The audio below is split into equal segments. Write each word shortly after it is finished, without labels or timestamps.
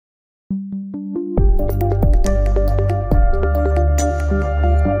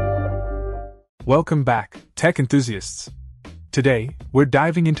Welcome back, tech enthusiasts. Today, we're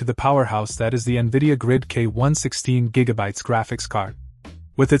diving into the powerhouse that is the NVIDIA Grid K116GB graphics card.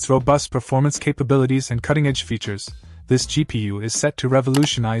 With its robust performance capabilities and cutting-edge features, this GPU is set to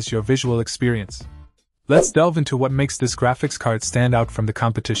revolutionize your visual experience. Let's delve into what makes this graphics card stand out from the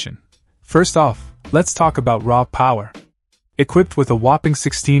competition. First off, let's talk about raw power. Equipped with a whopping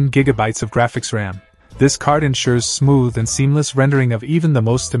 16GB of graphics RAM, this card ensures smooth and seamless rendering of even the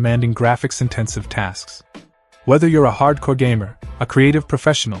most demanding graphics-intensive tasks. Whether you're a hardcore gamer, a creative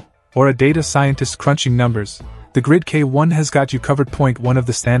professional, or a data scientist crunching numbers, the Grid K1 has got you covered. One of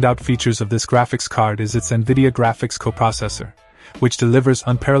the standout features of this graphics card is its NVIDIA graphics coprocessor, which delivers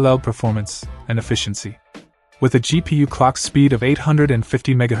unparalleled performance and efficiency. With a GPU clock speed of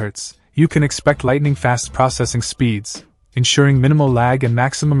 850 MHz, you can expect lightning-fast processing speeds, ensuring minimal lag and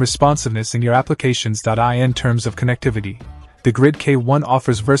maximum responsiveness in your applications. In terms of connectivity, the Grid K1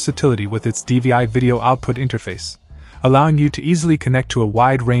 offers versatility with its DVI video output interface, allowing you to easily connect to a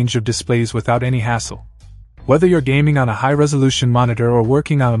wide range of displays without any hassle. Whether you're gaming on a high-resolution monitor or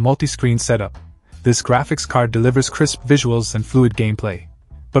working on a multi-screen setup, this graphics card delivers crisp visuals and fluid gameplay.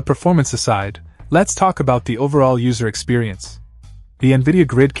 But performance aside, let's talk about the overall user experience. The NVIDIA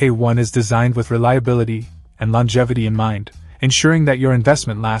Grid K1 is designed with reliability and longevity in mind, ensuring that your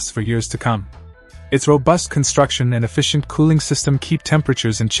investment lasts for years to come. Its robust construction and efficient cooling system keep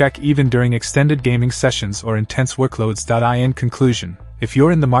temperatures in check even during extended gaming sessions or intense workloads. In conclusion, if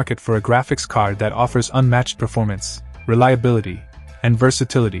you're in the market for a graphics card that offers unmatched performance, reliability, and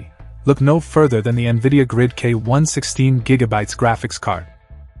versatility, look no further than the NVIDIA Grid K116GB graphics card.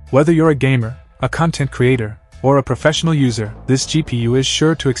 Whether you're a gamer, a content creator, or a professional user, this GPU is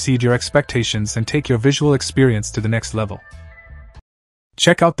sure to exceed your expectations and take your visual experience to the next level.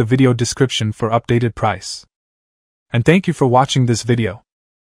 Check out the video description for updated price. And thank you for watching this video.